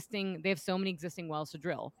they have so many existing wells to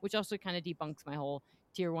drill, which also kind of debunks my whole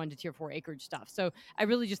tier 1 to tier 4 acreage stuff. So I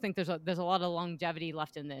really just think there's a lot of longevity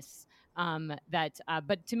left in this.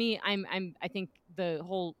 But to me, I think the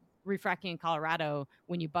whole refracking in Colorado,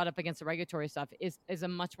 when you butt up against the regulatory stuff, is a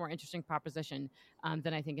much more interesting proposition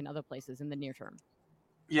than I think in other places in the near term.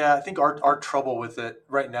 Yeah, I think our trouble with it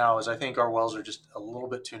right now is I think our wells are just a little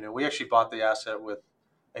bit too new. We actually bought the asset with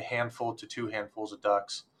a handful to 2 handfuls of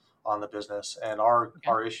ducks on the business, and our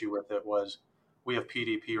issue with it was we have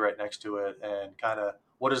PDP right next to it, and kind of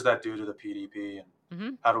what does that do to the PDP,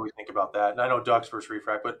 and how do we think about that? And I know ducks versus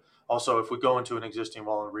refract, but also if we go into an existing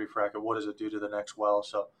well and refract it, what does it do to the next well?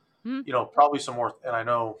 So probably some more. And I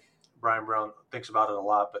know Brian Brown thinks about it a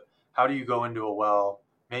lot, but how do you go into a well?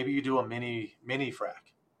 Maybe you do a mini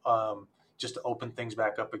frac, just to open things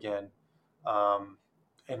back up again,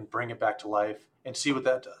 and bring it back to life and see what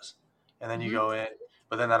that does. And then you go in,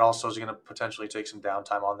 but then that also is going to potentially take some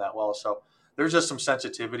downtime on that well. So there's just some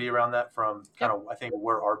sensitivity around that from kind of, I think,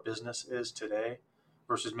 where our business is today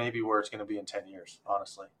versus maybe where it's going to be in 10 years,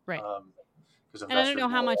 honestly. Right. And I don't know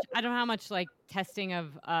how much like testing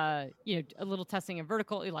of, a little testing of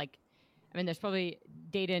vertical, there's probably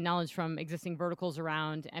data and knowledge from existing verticals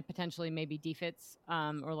around, and potentially maybe defits,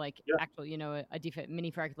 or actual, a defit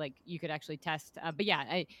mini frac, like you could actually test. But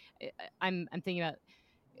yeah, I'm thinking about,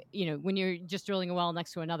 when you're just drilling a well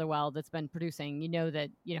next to another well that's been producing, that,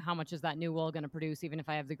 how much is that new well going to produce, even if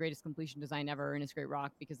I have the greatest completion design ever and it's great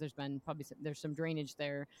rock, because there's some drainage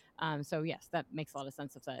there. So yes, that makes a lot of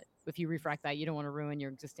sense. If you refract that, you don't want to ruin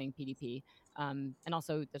your existing PDP. And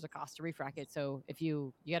also there's a cost to refract it. So if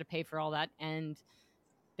you got to pay for all that, and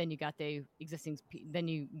then you got the existing,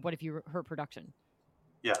 what if you hurt production?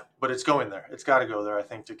 Yeah, but it's going there. It's got to go there, I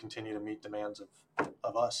think, to continue to meet demands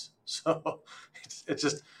of us. So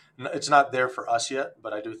it's not there for us yet,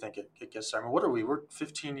 but I do think it gets there. I mean, what are we? We're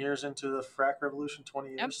 15 years into the frac revolution, 20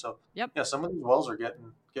 years. Yep. So yeah, some of these wells are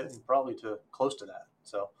getting probably to close to that.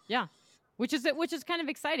 So yeah. Which is kind of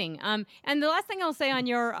exciting. And the last thing I'll say on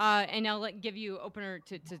your, and I'll give you opener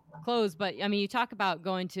to close, but I mean, you talk about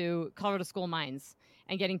going to Colorado school mines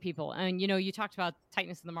and getting people, and you talked about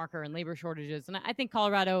tightness in the marker and labor shortages, and I think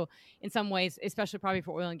Colorado, in some ways, especially probably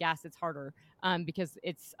for oil and gas, it's harder because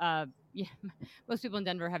it's most people in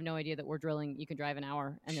Denver have no idea that we're drilling. You can drive an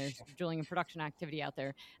hour, and there's drilling and production activity out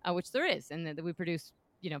there, which there is, and that we produce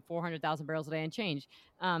 400,000 barrels a day and change.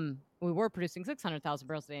 We were producing 600,000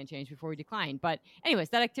 barrels a day and change before we declined. But anyways,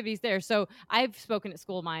 that activity is there. So I've spoken at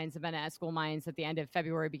school mines, I've been at school mines at the end of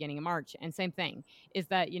February, beginning of March. And same thing is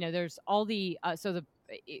that, there's all the,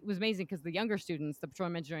 it was amazing because the younger students, the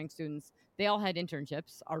petroleum engineering students, they all had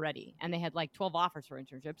internships already, and they had like 12 offers for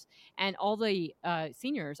internships. And all the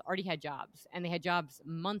seniors already had jobs, and they had jobs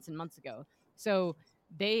months and months ago. So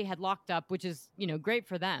they had locked up, which is, great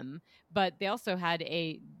for them, but they also had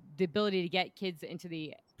the ability to get kids into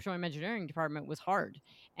the petroleum engineering department was hard.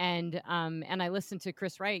 And I listened to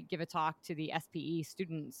Chris Wright give a talk to the SPE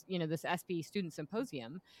students, this SPE student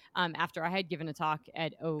symposium, after I had given a talk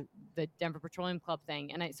at the Denver Petroleum Club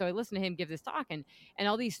thing. And so I listened to him give this talk, and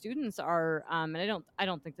all these students are, and I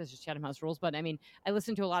don't think this is Chatham House rules, but I mean, I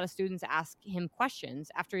listened to a lot of students ask him questions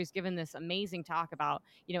after he's given this amazing talk about,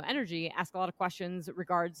 energy, ask a lot of questions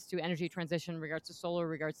regards to energy transition, regards to solar,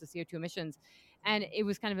 regards to CO2 emissions. And it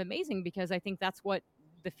was kind of amazing because I think that's what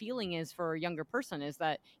the feeling is for a younger person, is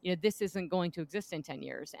that, this isn't going to exist in 10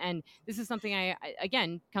 years. And this is something I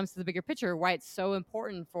again, comes to the bigger picture, why it's so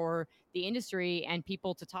important for the industry and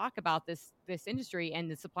people to talk about this industry and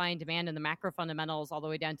the supply and demand and the macro fundamentals all the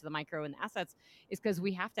way down to the micro and the assets, is because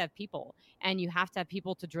we have to have people, and you have to have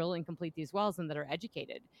people to drill and complete these wells and that are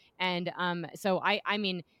educated. And so I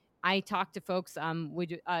mean, I talk to folks,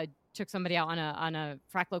 took somebody out on a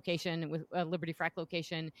frac location with a Liberty frac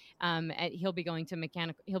location. He'll be doing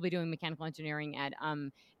mechanical engineering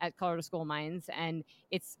at Colorado School of Mines, and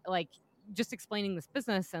it's like just explaining this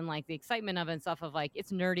business and like the excitement of it and stuff of like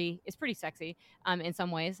it's nerdy, it's pretty sexy in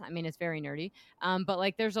some ways. I mean, it's very nerdy, but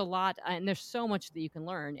like there's a lot and there's so much that you can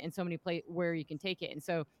learn and so many where you can take it. And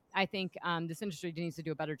so I think this industry needs to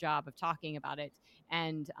do a better job of talking about it.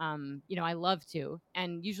 And I love to.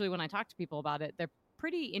 And usually when I talk to people about it, they're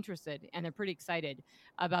pretty interested and they're pretty excited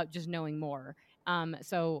about just knowing more.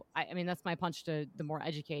 So I mean, that's my punch to the more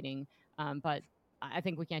educating. But I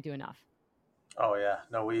think we can't do enough. Oh yeah,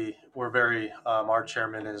 no, we're very. Our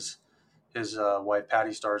chairman is his wife,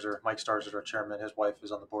 Patty Starzer. Mike Starzer, our chairman. His wife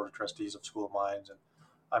is on the board of trustees of School of Mines, and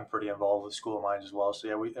I'm pretty involved with School of Mines as well. So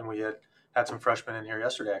yeah, we had some freshmen in here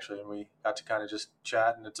yesterday actually, and we got to kind of just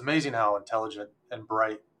chat. And it's amazing how intelligent and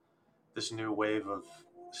bright this new wave of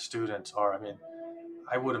students are. I mean,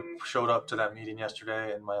 I would have showed up to that meeting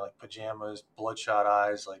yesterday in my like pajamas, bloodshot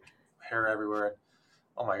eyes, like hair everywhere, and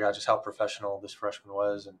oh my god, just how professional this freshman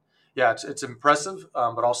was. And yeah, it's impressive,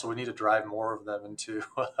 but also we need to drive more of them into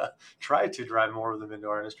try to drive more of them into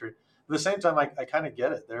our industry. At the same time, I kind of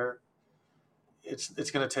get it.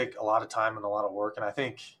 It's going to take a lot of time and a lot of work, and I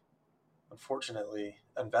think unfortunately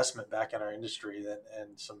investment back in our industry and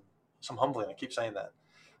some humbling. I keep saying that,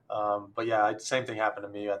 but yeah, same thing happened to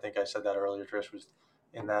me. I think I said that earlier. Trish was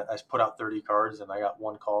in that I put out 30 cards and I got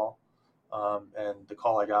one call, and the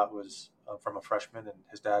call I got was from a freshman, and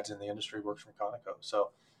his dad's in the industry, works from Conoco.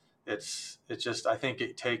 So it's just I think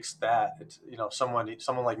it takes that. It's someone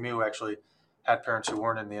like me who actually had parents who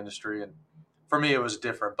weren't in the industry, and for me it was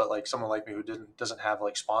different. But like someone like me who doesn't have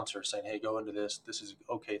like sponsors saying, hey, go into this. This is an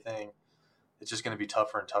okay thing. It's just going to be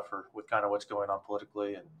tougher and tougher with kind of what's going on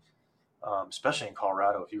politically, and especially in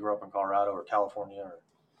Colorado. If you grew up in Colorado or California, or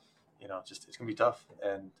it's going to be tough.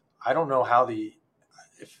 And I don't know how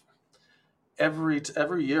if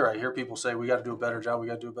every year I hear people say we got to do a better job. We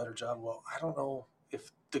got to do a better job. Well, I don't know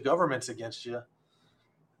if the government's against you.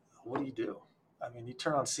 What do you do? I mean, you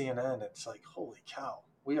turn on CNN, it's like, holy cow,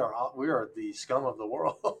 we are the scum of the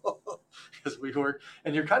world because we work.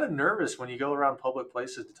 And you're kind of nervous when you go around public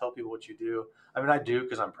places to tell people what you do. I mean, I do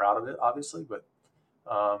because I'm proud of it, obviously, but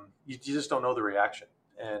you just don't know the reaction.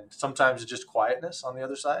 And sometimes it's just quietness on the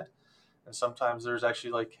other side. And sometimes there's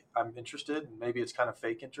actually like, I'm interested, and maybe it's kind of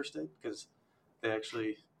fake interested because they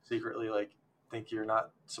actually secretly like think you're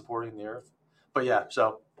not supporting the earth. But yeah,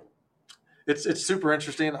 so it's super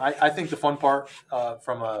interesting. I think the fun part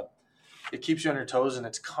it keeps you on your toes, and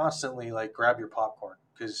it's constantly like grab your popcorn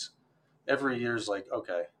because every year's like,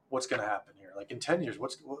 okay, what's going to happen here? Like in 10 years,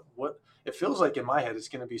 what it feels like in my head, it's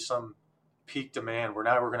going to be some peak demand where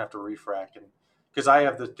now we're going to have to refrac. And because I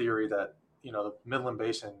have the theory that, the Midland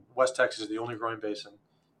Basin, West Texas is the only growing basin,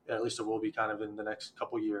 at least it will be kind of in the next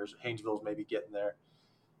couple of years. Haynesville's maybe getting there.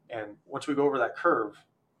 And once we go over that curve,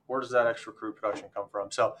 where does that extra crude production come from?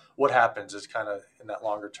 So what happens is kind of in that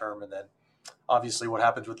longer term. And then obviously what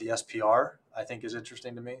happens with the SPR, I think is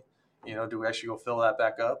interesting to me. Do we actually go fill that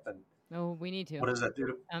back up? And we need to. What does that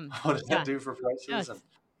do? What does that do for prices? Yes.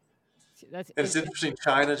 And it's interesting.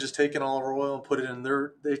 China just taking all of our oil and put it in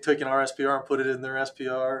they've taken our SPR and put it in their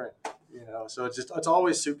SPR. And, so it's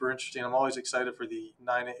always super interesting. I'm always excited for the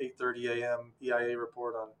 8:30 a.m. EIA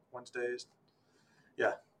report on Wednesdays.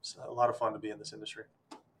 Yeah, it's a lot of fun to be in this industry.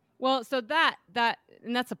 Well, so that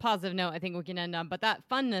and that's a positive note I think we can end on, but that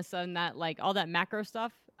funness and that like all that macro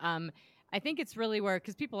stuff, I think it's really where,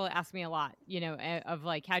 because people ask me a lot, of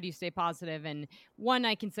like, how do you stay positive? And one,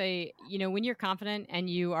 I can say, when you're confident and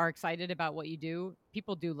you are excited about what you do,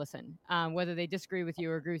 people do listen, whether they disagree with you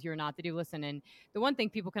or agree with you or not, they do listen. And the one thing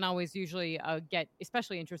people can always usually get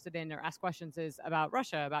especially interested in or ask questions is about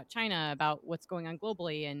Russia, about China, about what's going on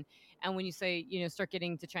globally. And when you say, start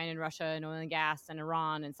getting to China and Russia and oil and gas and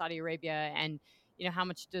Iran and Saudi Arabia and how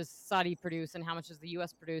much does Saudi produce and how much does the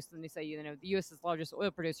U.S. produce? And they say, the U.S. is the largest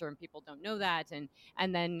oil producer, and people don't know that. And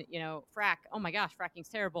then, frack, oh my gosh, fracking's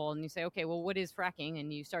terrible. And you say, okay, well, what is fracking?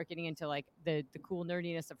 And you start getting into like the cool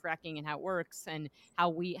nerdiness of fracking and how it works and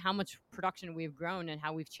how much production we've grown and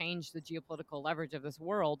how we've changed the geopolitical leverage of this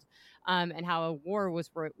world, and how a war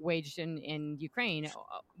was waged in Ukraine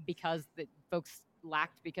because the folks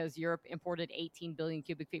lacked because Europe imported 18 billion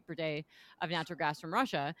cubic feet per day of natural gas from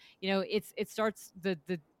Russia. It starts the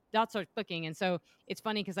dots start clicking. And so it's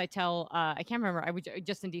funny because I tell, I can't remember, I was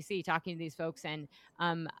just in DC talking to these folks and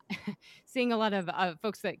seeing a lot of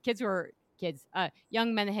folks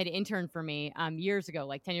young men that had interned for me years ago,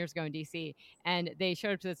 like 10 years ago in DC. And they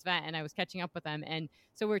showed up to this event and I was catching up with them. And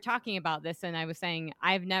so we were talking about this and I was saying,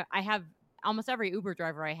 I have almost every Uber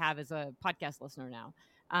driver I have is a podcast listener now.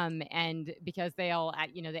 And because they all,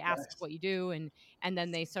 they ask Nice. what you do, and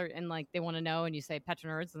then they start, and like they want to know, and you say Petro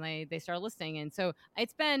Nerds, and they start listening. And so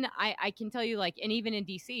it's been, I can tell you, like, and even in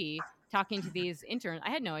DC, talking to these interns, I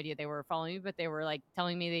had no idea they were following me, but they were like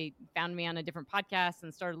telling me they found me on a different podcast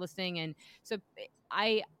and started listening. And so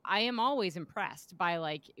I am always impressed by,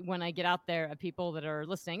 like, when I get out there of people that are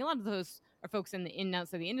listening. A lot of those are folks in and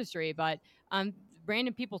outs of the industry, but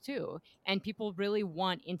random people too. And people really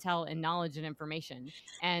want intel and knowledge and information.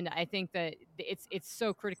 And I think that it's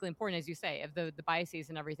so critically important, as you say, of the biases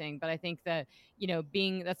and everything. But I think that,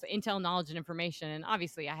 being that's intel, knowledge, and information. And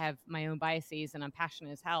obviously I have my own biases and I'm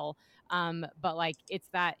passionate as hell. But like, it's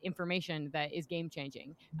that information that is game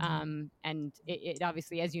changing. And it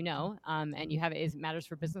obviously, as you know, and you have it, is matters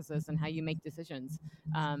for businesses and how you make decisions.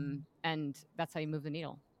 And that's how you move the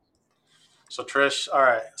needle. So Trish, all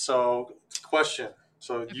right. So question.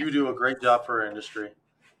 So Okay. you do a great job for our industry,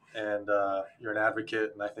 and you're an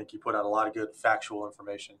advocate, and I think you put out a lot of good factual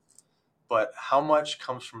information. But how much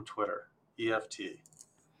comes from Twitter, EFT?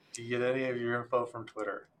 Do you get any of your info from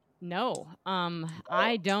Twitter? No, Oh,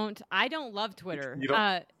 I don't love Twitter. you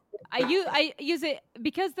don't. I use it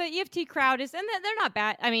because the EFT crowd is, and they're not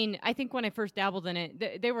bad. I mean, I think when I first dabbled in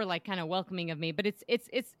it, they were like kind of welcoming of me, but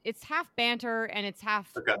it's half banter and it's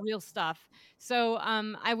half Okay. real stuff. So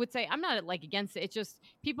I would say I'm not like against it. It's just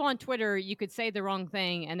people on Twitter, you could say the wrong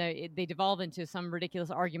thing and they devolve into some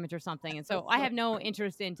ridiculous argument or something. And so I have no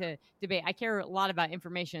interest into debate. I care a lot about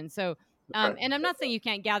information. So Okay. and I'm not saying you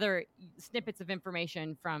can't gather snippets of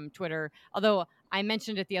information from Twitter, although I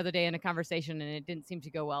mentioned it the other day in a conversation and it didn't seem to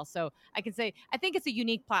go well. So I can say I think it's a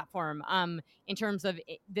unique platform in terms of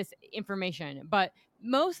this information. But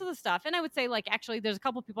most of the stuff, and I would say, like, actually, there's a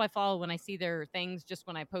couple people I follow when I see their things, just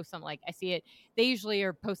when I post something, like I see it, they usually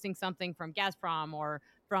are posting something from Gazprom or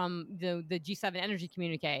from the G7 energy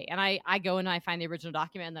communique. And I go and I find the original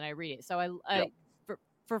document and then I read it. So Yep.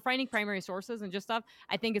 for finding primary sources and just stuff,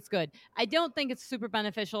 I think it's good. I don't think it's super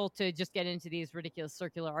beneficial to just get into these ridiculous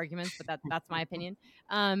circular arguments, but that's my opinion.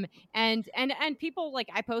 And people, like,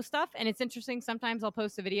 I post stuff and it's interesting. Sometimes I'll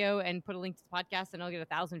post a video and put a link to the podcast and I'll get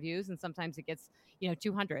 1,000 views, and sometimes it gets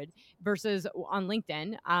 200. Versus on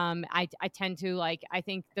LinkedIn, I tend to, like, I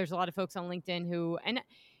think there's a lot of folks on LinkedIn who, and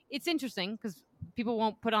it's interesting because people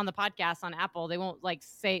won't put on the podcast on Apple. They won't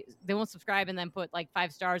they won't subscribe and then put like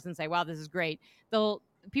 5 stars and say, wow, this is great.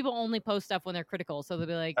 People only post stuff when they're critical. So they'll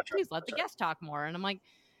be like, That's right. please let the guests talk more. And I'm like,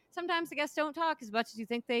 sometimes the guests don't talk as much as you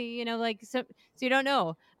think they, like, so you don't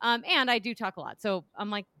know. And I do talk a lot. So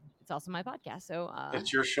I'm like, it's also my podcast. So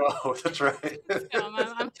It's your show. That's right. so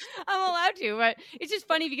I'm allowed to, but it's just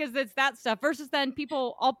funny because it's that stuff versus then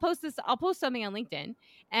people. I'll post something on LinkedIn,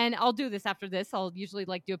 and I'll do this after this. I'll usually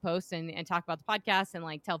like do a post and talk about the podcast and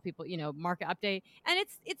like tell people, market update, and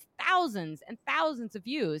it's thousands and thousands of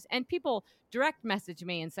views, and people direct message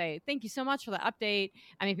me and say, thank you so much for the update.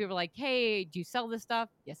 I mean, people are like, hey, do you sell this stuff?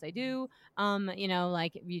 Yes, I do.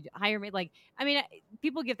 Like, if you hire me, like, I mean,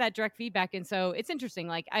 people give that direct feedback. And so it's interesting.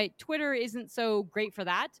 Like, Twitter isn't so great for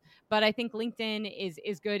that, but I think LinkedIn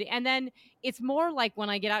is good. And then it's more like when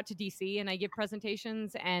I get out to DC and I give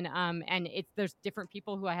presentations and there's different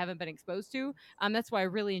people who I haven't been exposed to. That's why I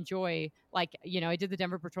really enjoy, like, I did the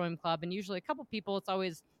Denver Petroleum Club, and usually a couple people, it's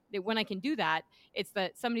always when I can do that, it's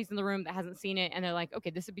that somebody's in the room that hasn't seen it and they're like, okay,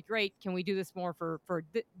 this would be great. Can we do this more for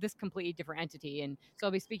this completely different entity? And so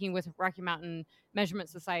I'll be speaking with Rocky Mountain Measurement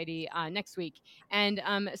Society next week. And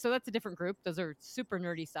so that's a different group. Those are super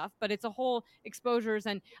nerdy stuff, but it's a whole exposures.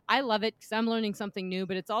 And I love it because I'm learning something new,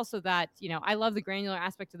 but it's also that, I love the granular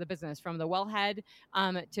aspect of the business, from the wellhead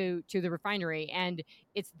to the refinery. And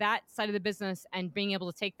it's that side of the business and being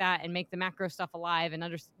able to take that and make the macro stuff alive and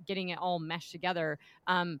getting it all meshed together.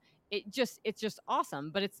 It's just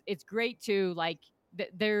awesome. But it's great to, like,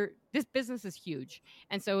 this business is huge.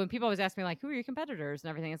 And so when people always ask me, like, who are your competitors and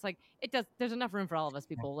everything, it's like, there's enough room for all of us,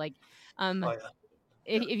 people. Like, Oh, yeah.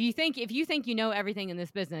 if you think you know everything in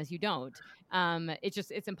this business, you don't.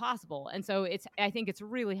 It's impossible. And so I think it's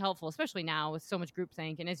really helpful, especially now with so much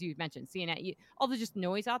groupthink and, as you mentioned, seeing all the just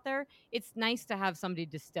noise out there. It's nice to have somebody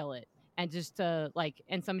distill it and just to, like,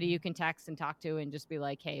 and somebody you can text and talk to and just be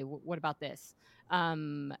like, hey, what about this?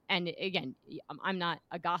 And again, I'm not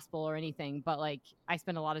a gospel or anything, but, like, I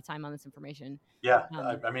spend a lot of time on this information. Yeah.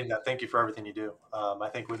 I mean that. Thank you for everything you do. I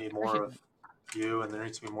think we need more Appreciate of it. you, and there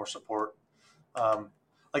needs to be more support.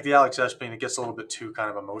 Like the Alex Esping, it gets a little bit too kind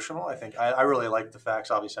of emotional. I think I really like the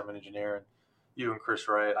facts. Obviously, I'm an engineer, and you and Chris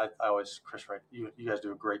Wright, Chris Wright, you guys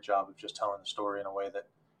do a great job of just telling the story in a way that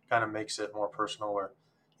kind of makes it more personal. Where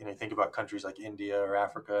you think about countries like India or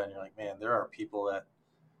Africa, and you're like, man, there are people that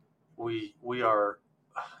we are.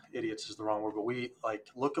 idiots is the wrong word, but we like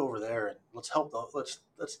look over there and let's help them. Let's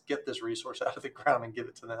get this resource out of the ground and give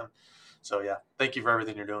it to them. So yeah, thank you for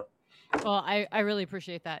everything you're doing. Well, I really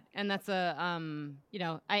appreciate that. And that's I've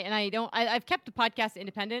kept the podcast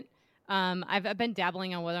independent. I've been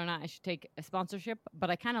dabbling on whether or not I should take a sponsorship, but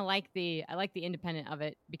I kind of like the independent of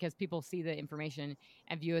it because people see the information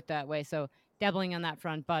and view it that way. So dabbling on that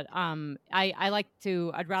front, but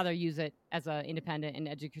I'd rather use it as an independent and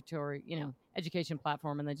education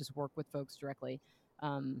platform, and then just work with folks directly,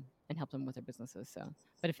 and help them with their businesses. So,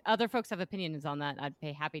 but if other folks have opinions on that, I'd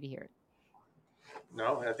be happy to hear it.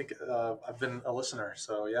 No, I think I've been a listener,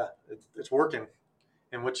 so yeah, it's working.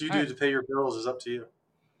 And what you do to pay your bills is up to you.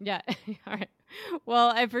 Yeah. All right. Well,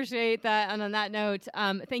 I appreciate that. And on that note,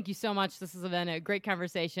 thank you so much. This has been a great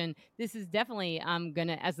conversation. This is definitely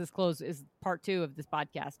as this close is part 2 of this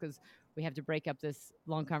podcast, because we have to break up this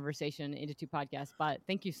long conversation into 2 podcasts. But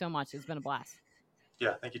thank you so much. It's been a blast.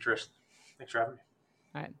 Yeah. Thank you, Trish. Thanks for having me.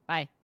 All right. Bye.